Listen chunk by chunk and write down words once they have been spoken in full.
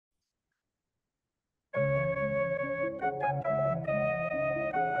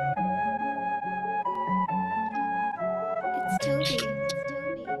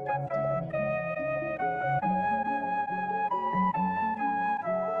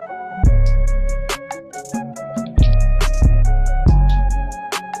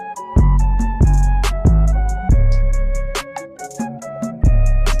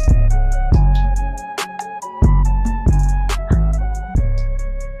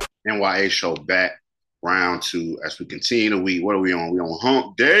N.y.a show back round two as we continue the week. What are we on? We on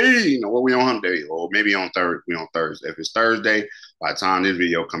hump day? What we on hump day? Or maybe on Thursday. We on Thursday. If it's Thursday, by the time this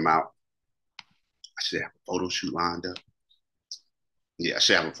video come out, I should have a photo shoot lined up. Yeah, I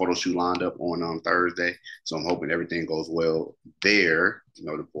should have a photo shoot lined up on Thursday. So I'm hoping everything goes well there.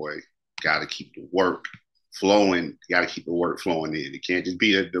 The boy got to keep the work flowing. You got to keep the work flowing in. It can't just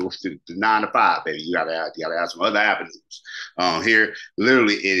be the 9 to 5, baby. You gotta have some other avenues. Here,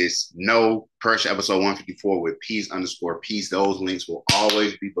 literally, it is no pressure. Episode 154 with peace_peace. Those links will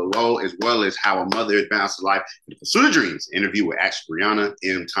always be below, as well as how a mother is balanced life in the pursuit of dreams. Interview with actress Breyonna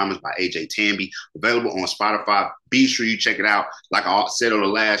M. Thomas by Ajay Tambe, available on Spotify. Be sure you check it out. Like I said on the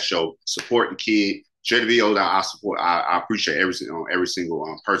last show, support the kid. Share the video that I support. I appreciate every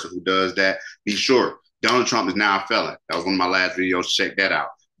single person who does that. Be sure Donald Trump is now a felon. That was one of my last videos. Check that out.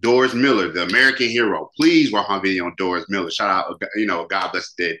 Doris Miller, the American hero. Please watch my video on Doris Miller. Shout out, God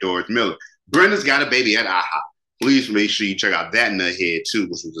bless the dead, Doris Miller. Brenda's got a baby at IHOP. Please make sure you check out that nuthead too,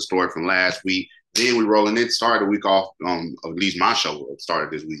 which was the story from last week. Then we rolling in, started the week off, at least my show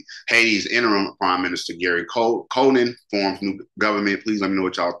started this week. Haiti's interim Prime Minister Gary Conan forms new government. Please let me know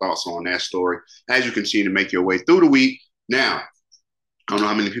what y'all thoughts on that story as you continue to make your way through the week. Now, I don't know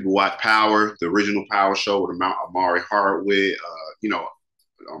how many people watch Power, the original Power show with Amari Hardwick,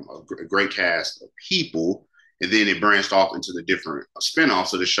 a great cast of people. And then it branched off into the different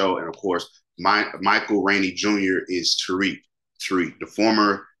spinoffs of the show. And of course, Michaelraineyjr. is Tariq. Tariq, the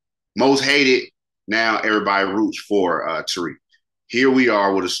former most hated. Now everybody roots for Tariq. Here we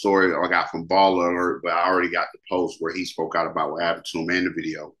are with a story I got from Baller Alert, but I already got the post where he spoke out about what happened to him in the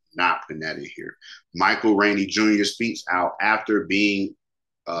video. Not putting that in here. Michaelraineyjr. speaks out after being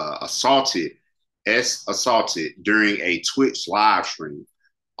assaulted during a Twitch live stream.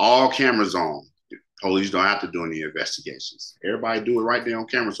 All cameras on. Police don't have to do any investigations. Everybody do it right there on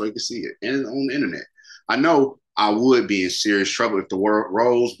camera so you can see it and on the internet. I know I would be in serious trouble if the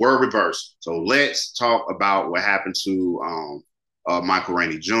roles were reversed. So let's talk about what happened to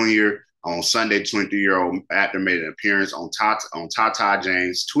Michaelraineyjr. On Sunday, 23-year-old actor made an appearance on Tata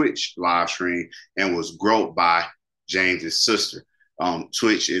James' Twitch live stream and was groped by James's sister.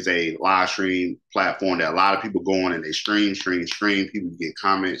 Twitch is a live stream platform that a lot of people go on and they stream. People get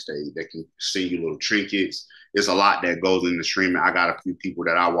comments. They can send you little trinkets. It's a lot that goes into streaming. I got a few people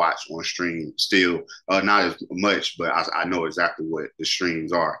that I watch on stream still, not as much, but I know exactly what the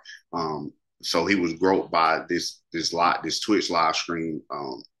streams are. So he was groped by this Twitch live stream.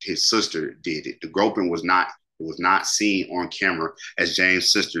 His sister did it. The groping was not seen on camera as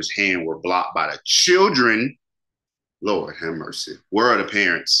James' sister's hand were blocked by the children. Lord have mercy. Where are the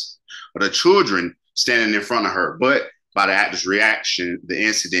parents? Or the children standing in front of her? But by the actor's reaction, the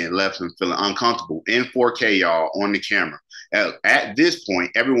incident left him feeling uncomfortable in 4K, y'all, on the camera. At this point,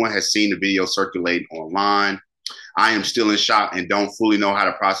 everyone has seen the video circulating online. I am still in shock and don't fully know how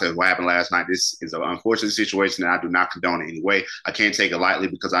to process what happened last night. This is an unfortunate situation that I do not condone in any way. I can't take it lightly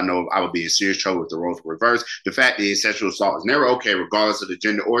because I know I would be in serious trouble if the roles were reversed. The fact is, sexual assault is never okay, regardless of the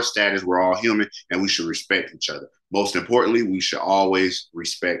gender or status. We're all human and we should respect each other. Most importantly, we should always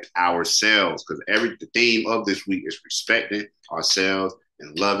respect ourselves because the theme of this week is respecting ourselves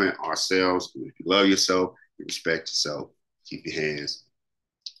and loving ourselves. If you love yourself, you respect yourself. Keep your hands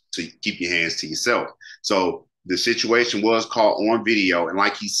to yourself. So the situation was caught on video, and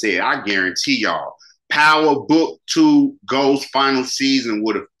like he said, I guarantee y'all, Power Book 2 Ghost final season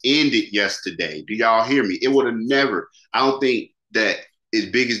would have ended yesterday. Do y'all hear me? It would have never. I don't think that as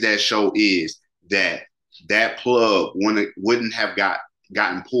big as that show is, that plug wouldn't have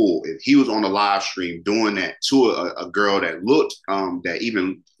gotten pulled if he was on a live stream doing that to a girl that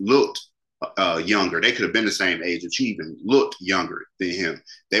even looked younger. They could have been the same age if she even looked younger than him.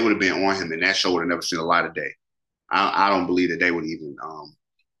 They would have been on him, and that show would have never seen the light of day. I don't believe that they would even.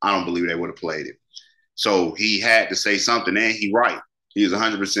 I don't believe they would have played it. So he had to say something, and he right. He is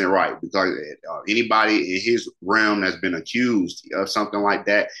 100% right because anybody in his realm that's been accused of something like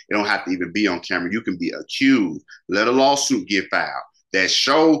that, it don't have to even be on camera. You can be accused. Let a lawsuit get filed. That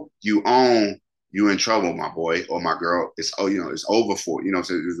show you own, you in trouble, my boy or my girl. It's over for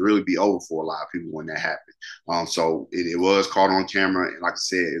so it's really be over for a lot of people when that happened. So it was caught on camera, and like I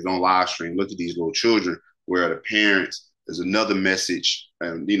said, it's on live stream. Look at these little children where the parents. There's another message,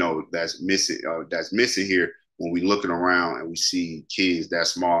 that's missing here when we looking around and we see kids that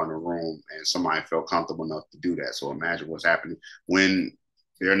small in the room and somebody felt comfortable enough to do that. So imagine what's happening when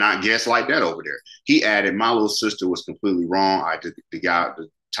they're not guests like that over there. He added, my little sister was completely wrong. The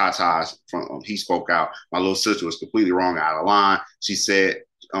Tata's he spoke out. My little sister was completely wrong, out of line. She said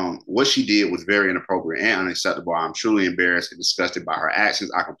what she did was very inappropriate and unacceptable. I'm truly embarrassed and disgusted by her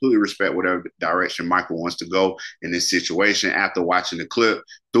actions. I completely respect whatever direction Michael wants to go in this situation. After watching the clip,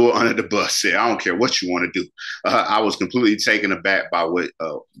 threw it under the bus. Said, "I don't care what you want to do." I was completely taken aback by what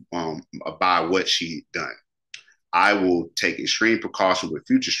she done. I will take extreme precaution with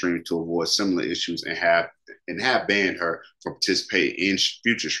future streams to avoid similar issues and have banned her from participating in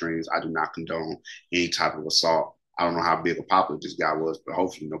future streams. I do not condone any type of assault. I don't know how big a popular this guy was, but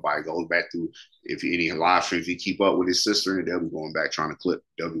hopefully nobody goes back through. If any live streams he keep up with his sister, and they'll be going back trying to clip.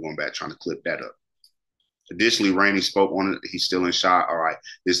 They'll be going back trying to clip that up. Additionally, Rainey spoke on it. He's still in shock. All right,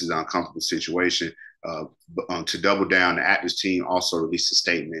 this is an uncomfortable situation. To double down, the actors team also released a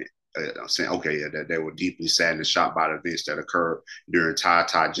statement saying, okay, yeah, that they were deeply saddened and shocked by the events that occurred during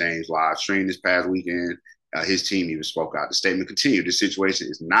Ty James' live stream this past weekend. His team even spoke out. The statement continued. This situation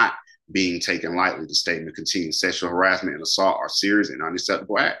is not being taken lightly. The statement continues. Sexual harassment and assault are serious and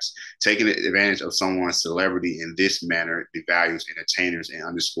unacceptable acts. Taking advantage of someone's celebrity in this manner devalues entertainers and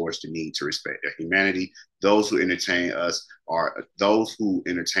underscores the need to respect their humanity. Those who entertain us are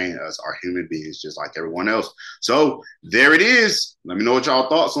human beings just like everyone else. So there it is. Let me know what y'all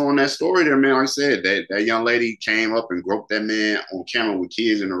thoughts on that story there, man. Like I said, that young lady came up and groped that man on camera with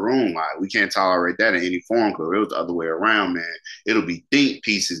kids in the room. Like, we can't tolerate that in any form, because it was the other way around, man. It'll be think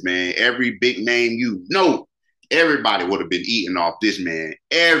pieces, man. Every big name everybody would have been eating off this man.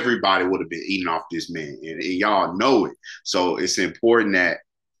 Everybody would have been eating off this man, and y'all know it. So it's important that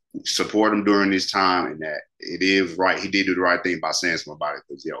support him during this time, and that it is right. He did do the right thing by saying something about it,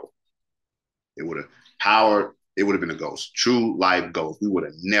 because it would have it would have been a ghost, true life ghost. We would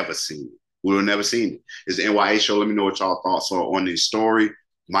have never seen it. We would have never seen it. It's the N.y.a show. Let me know what y'all thoughts are on this story.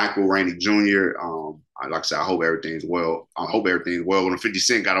 Michaelraineyjr. Like I said, I hope everything's well. I hope everything's well. When 50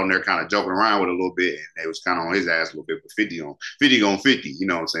 Cent got on there kind of joking around with it a little bit, and they was kind of on his ass a little bit, but 50 on 50, you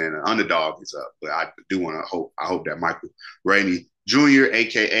know what I'm saying? The underdog is up. But I do want to I hope that Michaelraineyjr,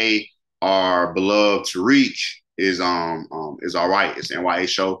 aka our beloved Tariq, is all right. It's the N.y.a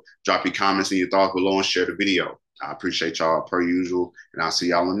show. Drop your comments and your thoughts below and share the video. I appreciate y'all per usual, and I'll see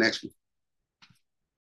y'all on the next one.